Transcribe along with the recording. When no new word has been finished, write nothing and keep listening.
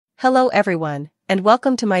Hello everyone, and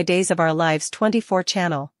welcome to my Days of Our Lives 24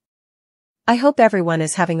 channel. I hope everyone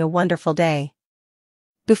is having a wonderful day.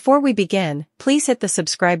 Before we begin, please hit the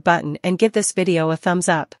subscribe button and give this video a thumbs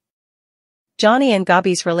up. Johnny and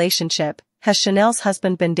Gabi's relationship. Has Chanel's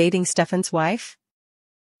husband been dating Stefan's wife?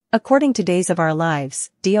 According to Days of Our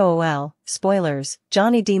Lives, DOOL, spoilers,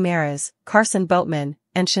 Johnny DiMera's, Carson Boatman,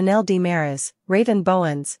 and Chanel DiMera's, Raven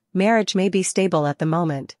Bowen's, marriage may be stable at the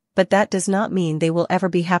moment, but that does not mean they will ever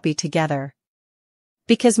be happy together.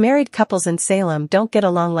 Because married couples in Salem don't get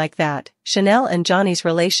along like that, Chanel and Johnny's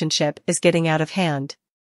relationship is getting out of hand.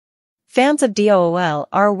 Fans of DOOL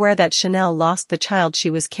are aware that Chanel lost the child she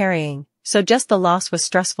was carrying, so just the loss was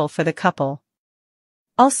stressful for the couple.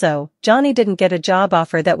 Also, Johnny didn't get a job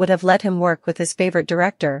offer that would have let him work with his favorite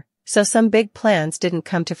director, so some big plans didn't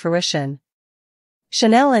come to fruition.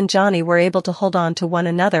 Chanel and Johnny were able to hold on to one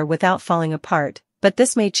another without falling apart, but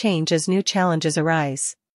this may change as new challenges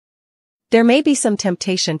arise. There may be some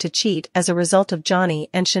temptation to cheat as a result of Johnny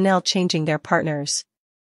and Chanel changing their partners.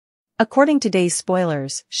 According to Days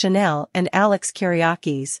spoilers, Chanel and Alex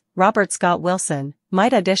Kyriakis, Robert Scott Wilson,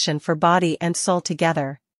 might audition for Body and Soul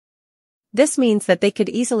together. This means that they could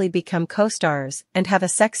easily become co-stars and have a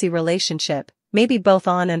sexy relationship, maybe both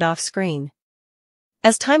on and off screen.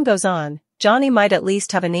 As time goes on, Johnny might at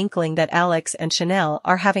least have an inkling that Alex and Chanel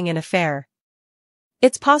are having an affair.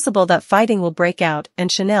 It's possible that fighting will break out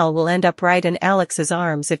and Chanel will end up right in Alex's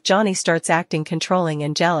arms if Johnny starts acting controlling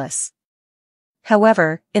and jealous.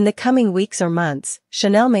 However, in the coming weeks or months,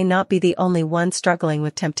 Chanel may not be the only one struggling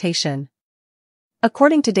with temptation.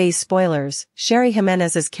 According to Days spoilers, Sherry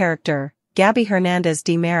Jimenez's character, Gabi Hernandez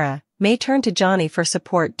DiMera, may turn to Johnny for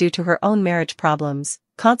support due to her own marriage problems.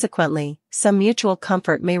 Consequently, some mutual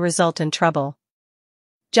comfort may result in trouble.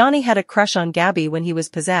 Johnny had a crush on Gabi when he was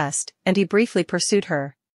possessed, and he briefly pursued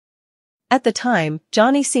her. At the time,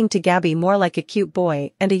 Johnny seemed to Gabi more like a cute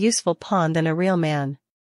boy and a useful pawn than a real man.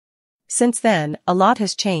 Since then, a lot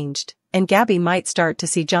has changed, and Gabi might start to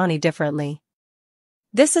see Johnny differently.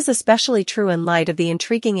 This is especially true in light of the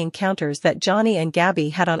intriguing encounters that Johnny and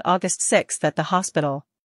Gabi had on August 6th at the hospital.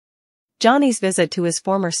 Johnny's visit to his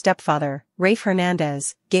former stepfather, Rafe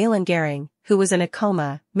Hernandez, Galen Gehring, who was in a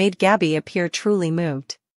coma, made Gabi appear truly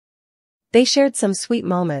moved. They shared some sweet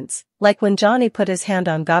moments, like when Johnny put his hand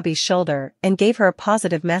on Gabi's shoulder and gave her a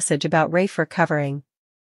positive message about Rafe recovering.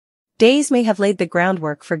 Days may have laid the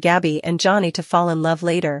groundwork for Gabi and Johnny to fall in love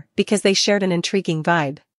later because they shared an intriguing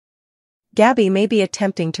vibe. Gabi may be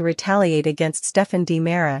attempting to retaliate against Stefan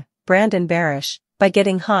DiMera, Brandon Barish, by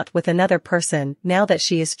getting hot with another person now that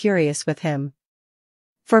she is furious with him.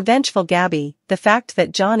 For vengeful Gabi, the fact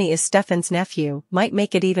that Johnny is Stefan's nephew might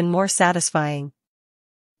make it even more satisfying.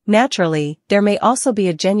 Naturally, there may also be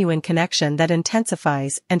a genuine connection that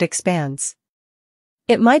intensifies and expands.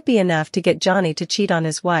 It might be enough to get Johnny to cheat on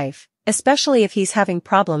his wife, especially if he's having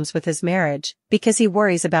problems with his marriage, because he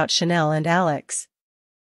worries about Chanel and Alex.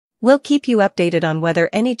 We'll keep you updated on whether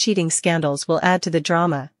any cheating scandals will add to the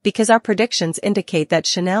drama, because our predictions indicate that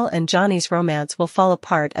Chanel and Johnny's romance will fall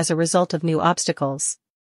apart as a result of new obstacles.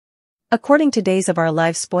 According to Days of Our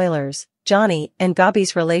Lives spoilers, Johnny and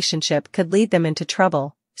Gabi's relationship could lead them into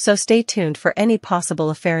trouble, so stay tuned for any possible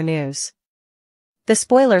affair news. The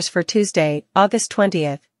spoilers for Tuesday, August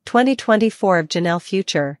 20th, 2024 of Janelle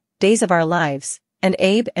Future, Days of Our Lives, and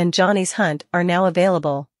Abe and Johnny's Hunt are now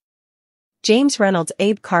available. James Reynolds'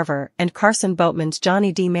 Abe Carver and Carson Boatman's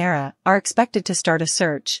Johnny DiMera are expected to start a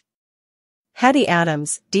search. Hattie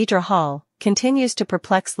Adams, Deidre Hall, continues to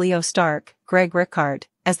perplex Leo Stark, Greg Ricard,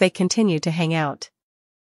 as they continue to hang out.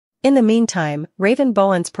 In the meantime, Raven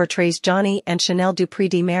Bowens portrays Johnny and Chanel Dupree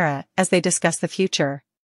DiMera as they discuss the future.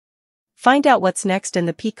 Find out what's next in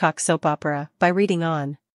the Peacock soap opera by reading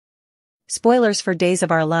on. Spoilers for Days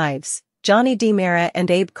of Our Lives, Johnny DiMera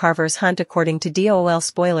and Abe Carver's Hunt. According to DOL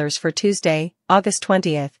spoilers for Tuesday, August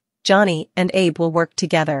 20th, Johnny and Abe will work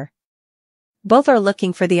together. Both are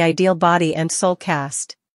looking for the ideal body and soul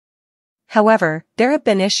cast. However, there have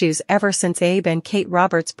been issues ever since Abe and Kate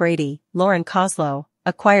Roberts Brady, Lauren Koslow,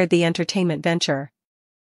 acquired the entertainment venture.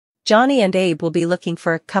 Johnny and Abe will be looking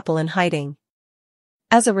for a couple in hiding.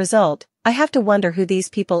 As a result, I have to wonder who these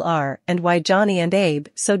people are and why Johnny and Abe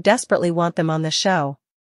so desperately want them on the show.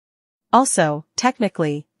 Also,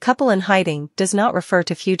 technically, couple in hiding does not refer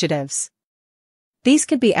to fugitives. These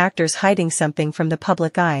could be actors hiding something from the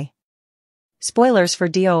public eye. Spoilers for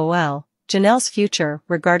DOOL, Janelle's future.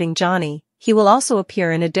 Regarding Johnny, he will also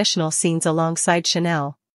appear in additional scenes alongside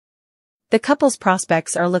Chanel. The couple's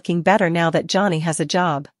prospects are looking better now that Johnny has a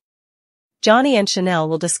job. Johnny and Chanel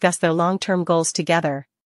will discuss their long-term goals together.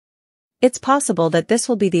 It's possible that this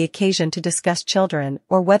will be the occasion to discuss children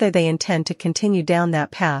or whether they intend to continue down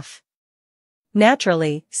that path.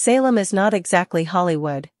 Naturally, Salem is not exactly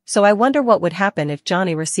Hollywood, so I wonder what would happen if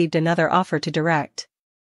Johnny received another offer to direct.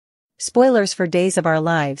 Spoilers for Days of Our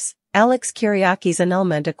Lives. Alex Kiriaki's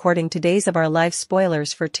annulment. According to Days of Our Lives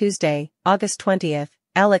spoilers for Tuesday, August 20th,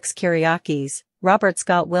 Alex Kiriaki's, Robert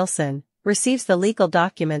Scott Wilson, receives the legal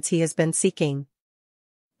documents he has been seeking.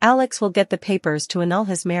 Alex will get the papers to annul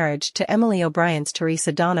his marriage to Emily O'Brien's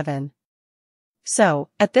Teresa Donovan. So,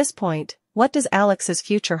 at this point, what does Alex's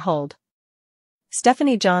future hold?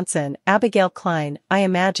 Stephanie Johnson, Abigail Klein, I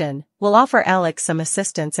imagine, will offer Alex some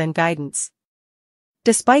assistance and guidance.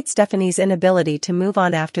 Despite Stephanie's inability to move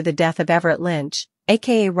on after the death of Everett Lynch,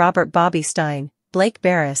 aka Robert Bobby Stein, Blake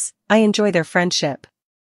Barris, I enjoy their friendship.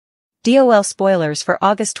 DOL spoilers for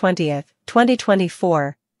August 20th,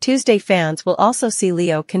 2024, Tuesday. Fans will also see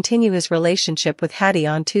Leo continue his relationship with Hattie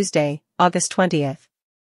on Tuesday, August 20th.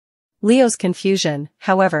 Leo's confusion,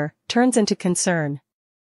 however, turns into concern.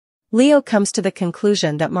 Leo comes to the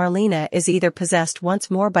conclusion that Marlena is either possessed once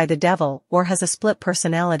more by the devil or has a split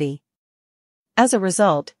personality. As a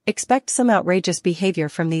result, expect some outrageous behavior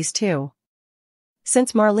from these two.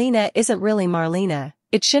 Since Marlena isn't really Marlena,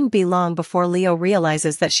 it shouldn't be long before Leo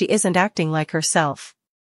realizes that she isn't acting like herself.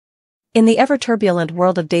 In the ever-turbulent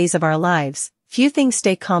world of Days of Our Lives, few things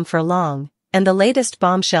stay calm for long, and the latest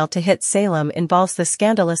bombshell to hit Salem involves the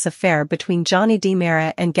scandalous affair between Johnny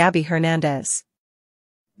DiMera and Gabi Hernandez.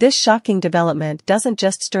 This shocking development doesn't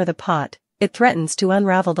just stir the pot, it threatens to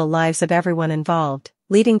unravel the lives of everyone involved,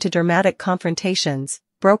 leading to dramatic confrontations,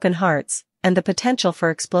 broken hearts, and the potential for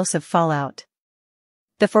explosive fallout.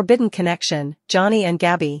 The forbidden connection, Johnny and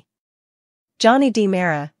Gabi. Johnny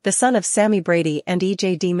DiMera, the son of Sammy Brady and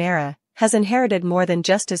E.J. DiMera, has inherited more than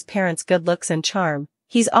just his parents' good looks and charm,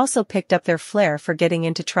 he's also picked up their flair for getting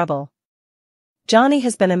into trouble. Johnny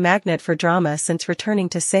has been a magnet for drama since returning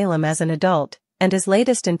to Salem as an adult, and his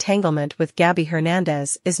latest entanglement with Gabi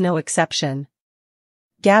Hernandez is no exception.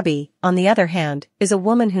 Gabi, on the other hand, is a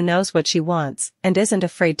woman who knows what she wants and isn't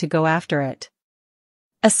afraid to go after it.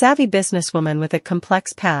 A savvy businesswoman with a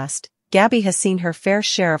complex past, Gabi has seen her fair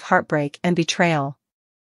share of heartbreak and betrayal.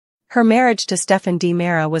 Her marriage to Stephan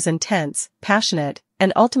DiMera was intense, passionate,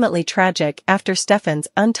 and ultimately tragic after Stephan's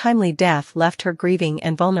untimely death left her grieving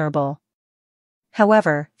and vulnerable.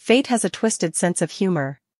 However, fate has a twisted sense of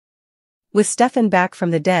humor. With Stephan back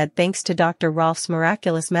from the dead thanks to Dr. Rolf's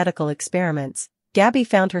miraculous medical experiments, Gabi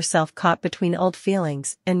found herself caught between old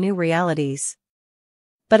feelings and new realities.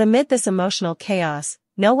 But amid this emotional chaos,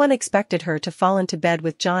 no one expected her to fall into bed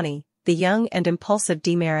with Johnny, the young and impulsive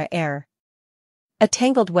DiMera heir. A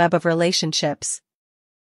tangled web of relationships.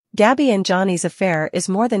 Gabi and Johnny's affair is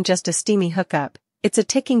more than just a steamy hookup, it's a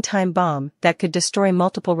ticking time bomb that could destroy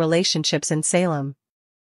multiple relationships in Salem.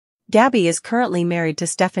 Gabi is currently married to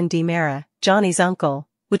Stephan DiMera, Johnny's uncle,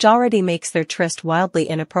 which already makes their tryst wildly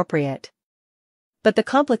inappropriate. But the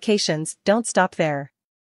complications don't stop there.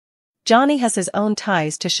 Johnny has his own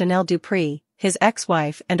ties to Chanel Dupree, his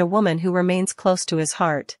ex-wife and a woman who remains close to his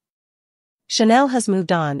heart. Chanel has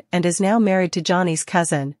moved on and is now married to Johnny's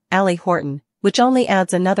cousin, Allie Horton, which only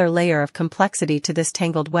adds another layer of complexity to this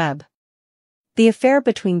tangled web. The affair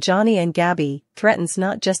between Johnny and Gabi threatens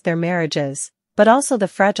not just their marriages, but also the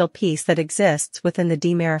fragile peace that exists within the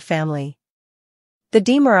DiMera family. The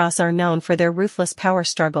DiMeras are known for their ruthless power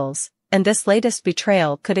struggles, and this latest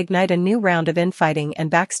betrayal could ignite a new round of infighting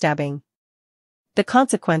and backstabbing. The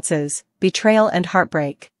consequences, betrayal and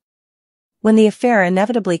heartbreak. When the affair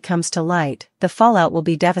inevitably comes to light, the fallout will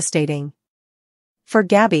be devastating. For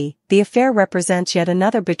Gabi, the affair represents yet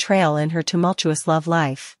another betrayal in her tumultuous love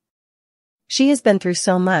life. She has been through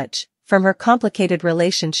so much, from her complicated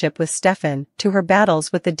relationship with Stephan to her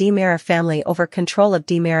battles with the DiMera family over control of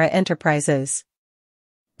DiMera Enterprises.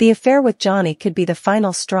 The affair with Johnny could be the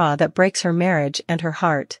final straw that breaks her marriage and her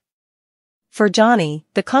heart. For Johnny,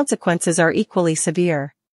 the consequences are equally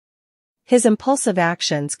severe. His impulsive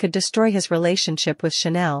actions could destroy his relationship with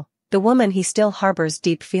Chanel, the woman he still harbors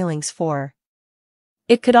deep feelings for.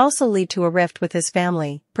 It could also lead to a rift with his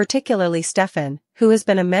family, particularly Stephan, who has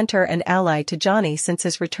been a mentor and ally to Johnny since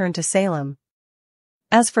his return to Salem.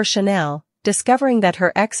 As for Chanel, discovering that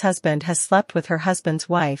her ex-husband has slept with her husband's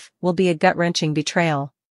wife will be a gut-wrenching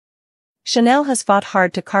betrayal. Chanel has fought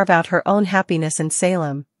hard to carve out her own happiness in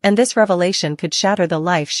Salem, and this revelation could shatter the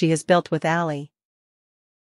life she has built with Allie.